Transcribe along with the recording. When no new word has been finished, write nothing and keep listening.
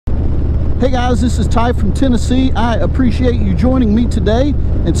Hey guys, this is Ty from Tennessee. I appreciate you joining me today.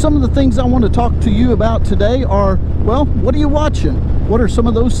 And some of the things I want to talk to you about today are, well, what are you watching? What are some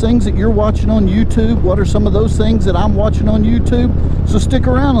of those things that you're watching on YouTube? What are some of those things that I'm watching on YouTube? So stick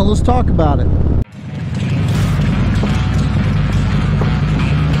around and let's talk about it.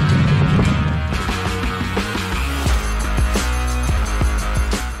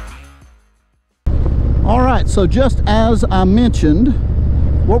 All right, so just as I mentioned,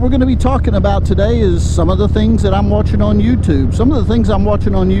 what we're going to be talking about today is some of the things that I'm watching on YouTube. Some of the things I'm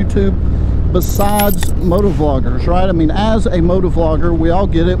watching on YouTube besides motovloggers, right? I mean, as a motovlogger, we all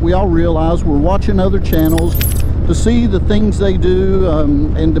get it. We all realize we're watching other channels to see the things they do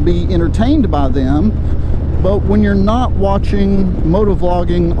and to be entertained by them. But when you're not watching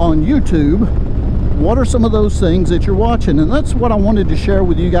motovlogging on YouTube, what are some of those things that you're watching? And that's what I wanted to share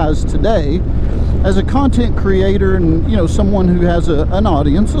with you guys today. As a content creator and, you know, someone who has an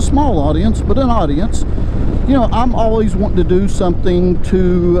audience, a small audience, but an audience, you know, I'm always wanting to do something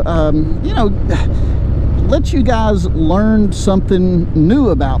to, you know, let you guys learn something new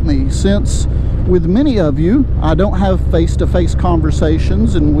about me. Since with many of you, I don't have face-to-face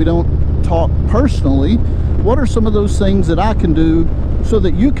conversations and we don't talk personally, what are some of those things that I can do so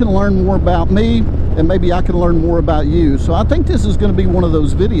that you can learn more about me and maybe I can learn more about you? So I think this is going to be one of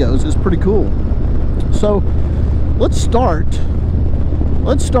those videos. It's pretty cool. So let's start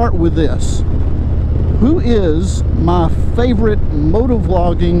with this. Who is my favorite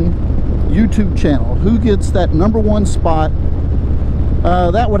motovlogging YouTube channel? Who gets that #1 spot?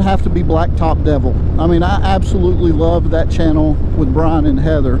 That would have to be BlackTop Devil. I mean, I absolutely love that channel with Brian and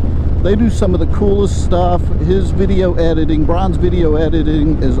Heather. They do some of the coolest stuff. His video editing, Brian's video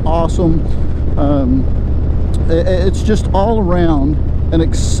editing is awesome. It's just all around an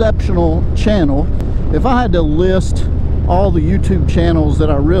exceptional channel. If I had to list all the YouTube channels that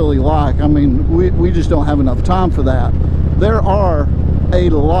I really like, I mean, we just don't have enough time for that. There are a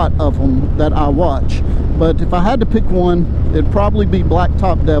lot of them that I watch, but if I had to pick one, it'd probably be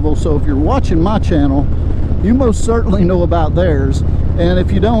BlackTop Devil. So if you're watching my channel, you most certainly know about theirs, and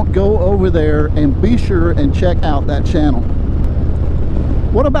if you don't, go over there and be sure and check out that channel.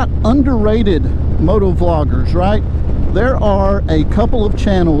 What about underrated motovloggers, right? There are a couple of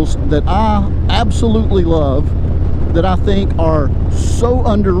channels that I absolutely love that I think are so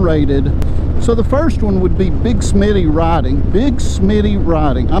underrated. So the first one would be Big Smitty Riding. Big Smitty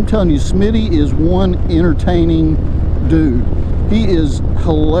Riding. I'm telling you, Smitty is one entertaining dude. He is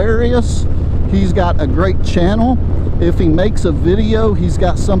hilarious. He's got a great channel. If he makes a video, he's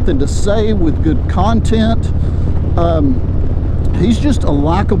got something to say with good content. He's just a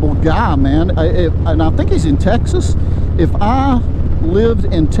likable guy, man. And I think he's in Texas. If I lived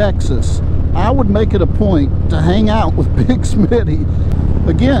in Texas, I would make it a point to hang out with Big Smitty.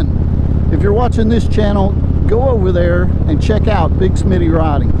 Again, if you're watching this channel, go over there and check out Big Smitty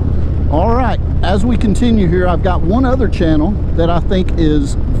Riding. All right, as we continue here, I've got one other channel that I think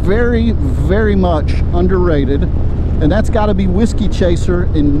is very, very much underrated, and that's got to be Whiskey Chaser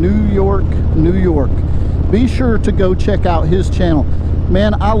in New York, New York. Be sure to go check out his channel.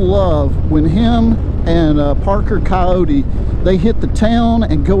 Man, I love when him and Parker Coyote, they hit the town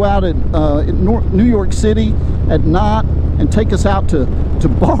and go out in New York City at night and take us out to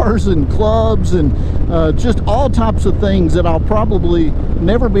bars and clubs and just all types of things that I'll probably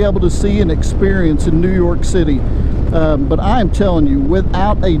never be able to see and experience in New York City. But I am telling you,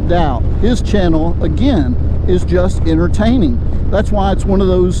 without a doubt, his channel, again, is just entertaining. That's why it's one of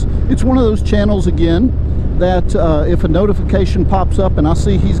those channels, again, that if a notification pops up and I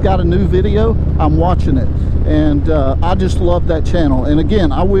see he's got a new video, I'm watching it. And I just love that channel. And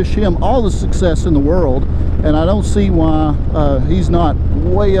again, I wish him all the success in the world, and I don't see why he's not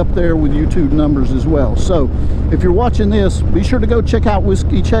way up there with YouTube numbers as well. So if you're watching this, be sure to go check out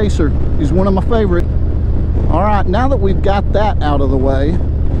Whiskey Chaser. He's one of my favorite. All right, now that we've got that out of the way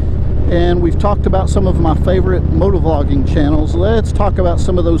and we've talked about some of my favorite motovlogging channels, let's talk about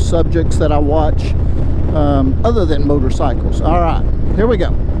some of those subjects that I watch other than motorcycles. All right, here we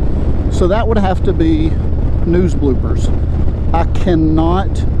go. So that would have to be news bloopers. I cannot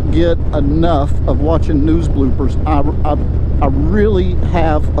get enough of watching news bloopers. I really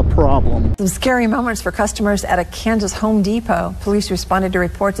have a problem. Some scary moments for customers at a Kansas Home Depot. Police responded to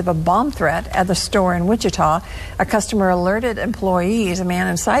reports of a bomb threat at the store in Wichita. A customer alerted employees. A man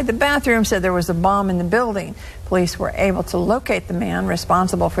inside the bathroom said there was a bomb in the building. Police were able to locate the man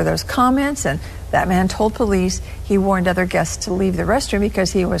responsible for those comments, and that man told police he warned other guests to leave the restroom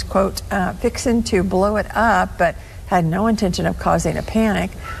because he was, quote, fixing to blow it up, but had no intention of causing a panic.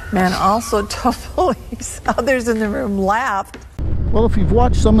 Man also told police others in the room laughed. Well, if you've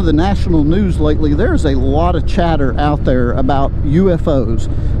watched some of the national news lately, there's a lot of chatter out there about UFOs.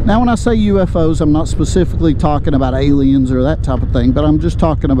 Now, when I say UFOs, I'm not specifically talking about aliens or that type of thing, but I'm just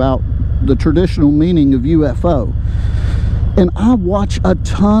talking about the traditional meaning of UFO. And I watch a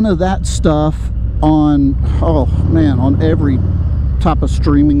ton of that stuff on, oh man, on every type of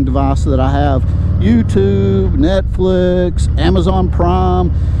streaming device that I have. YouTube, Netflix, Amazon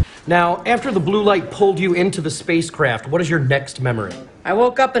Prime. Now, after the blue light pulled you into the spacecraft, what is your next memory? I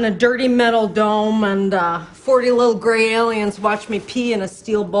woke up in a dirty metal dome and 40 little gray aliens watched me pee in a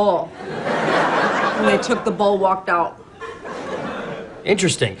steel bowl. When they took the bowl, walked out.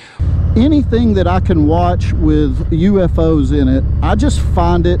 Interesting. Anything that I can watch with UFOs in it, I just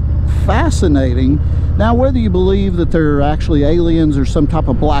find it fascinating. Now, whether you believe that they're actually aliens or some type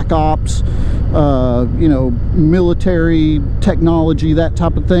of black ops, you know, military technology, that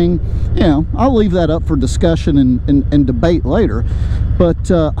type of thing, you know, I'll leave that up for discussion and debate later.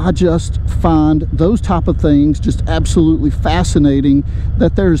 But I just find those type of things just absolutely fascinating,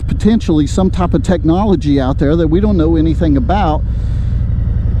 that there's potentially some type of technology out there that we don't know anything about,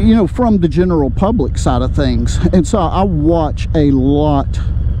 you know, from the general public side of things. And so I watch a lot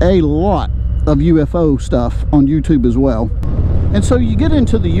of UFO stuff on YouTube as well. And so you get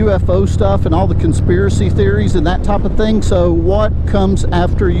into the UFO stuff and all the conspiracy theories and that type of thing. So what comes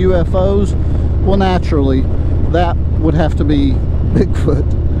after UFOs? Well, naturally, that would have to be Bigfoot.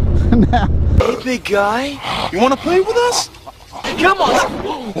 Now, hey, big guy, you want to play with us? Come on!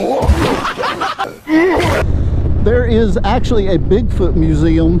 There is actually a Bigfoot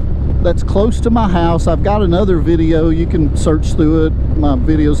museum that's close to my house. I've got another video. You can search through it, my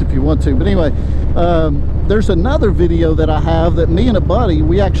videos, if you want to. But anyway, there's another video that I have that me and a buddy,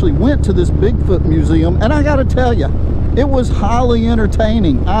 we actually went to this Bigfoot museum, and I gotta tell you, it was highly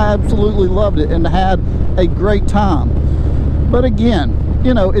entertaining. I absolutely loved it and had a great time. But again,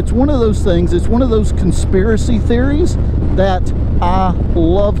 you know, it's one of those things, it's one of those conspiracy theories that I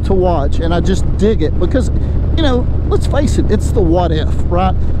love to watch, and I just dig it because, you know, let's face it, it's the what if,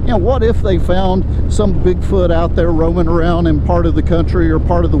 right? You know, what if they found some Bigfoot out there roaming around in part of the country or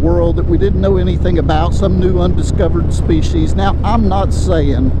part of the world that we didn't know anything about, some new undiscovered species. Now, I'm not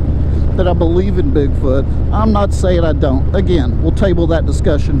saying that I believe in Bigfoot. I'm not saying I don't. Again, we'll table that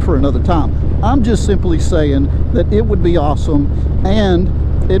discussion for another time. I'm just simply saying that it would be awesome, and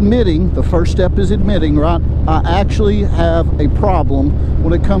admitting, the first step is admitting, right? I actually have a problem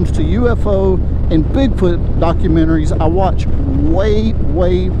when it comes to UFO and Bigfoot documentaries. I watch way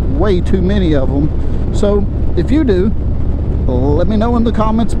too many of them. So if you do, let me know in the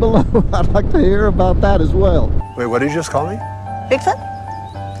comments below. I'd like to hear about that as well. Wait, what did you just call me? Bigfoot?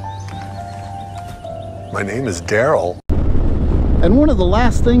 My name is Daryl. And one of the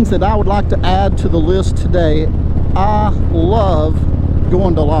last things that I would like to add to the list today, I love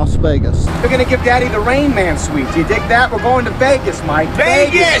going to Las Vegas. We're gonna give Daddy the Rain Man suite. Do you dig that? We're going to Vegas, Mike.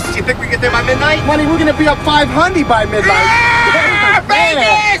 Vegas! You think we get there by midnight? Money, we're gonna be up 500 by midnight. Ah,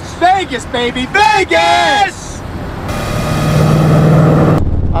 Vegas! Vegas, baby, Vegas!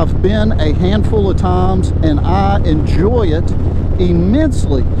 I've been a handful of times and I enjoy it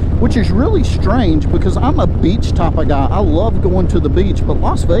immensely, which is really strange because I'm a beach type of guy. I love going to the beach, but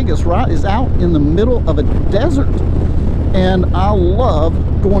Las Vegas, right, is out in the middle of a desert. And I love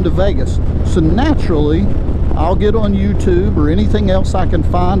going to Vegas. So naturally, I'll get on YouTube or anything else I can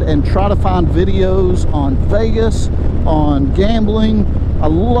find and try to find videos on Vegas, on gambling. I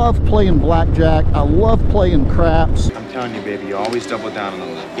love playing blackjack. I love playing craps. I'm telling you, baby, you always double down on the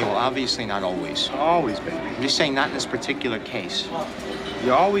left. Yeah, well, obviously not always. Always, baby. I'm just saying not in this particular case.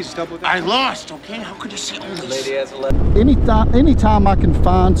 You always double down. I lost, okay? How could you say always? Lady has 11. Anytime I can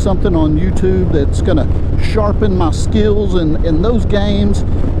find something on YouTube that's gonna sharpen my skills in those games,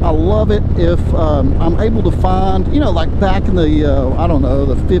 I love it. If I'm able to find, you know, like back in the, I don't know,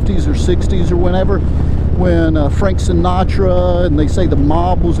 the 50s or 60s or whenever, when Frank Sinatra and they say the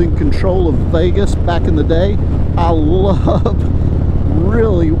mob was in control of Vegas back in the day, I love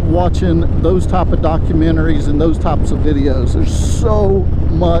really watching those type of documentaries and those types of videos. They're so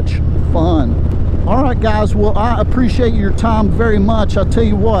much fun. All right, guys, well, I appreciate your time very much. I'll tell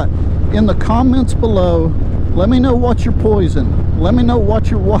you what, in the comments below, let me know what you're poisoning. Let me know what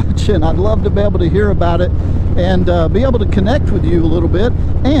you're watching. I'd love to be able to hear about it and be able to connect with you a little bit.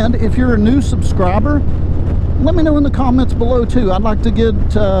 And if you're a new subscriber, let me know in the comments below too. I'd like to get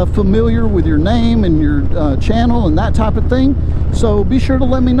familiar with your name and your channel and that type of thing. So be sure to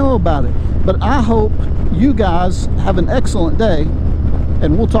let me know about it. But I hope you guys have an excellent day,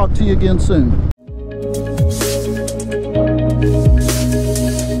 and we'll talk to you again soon.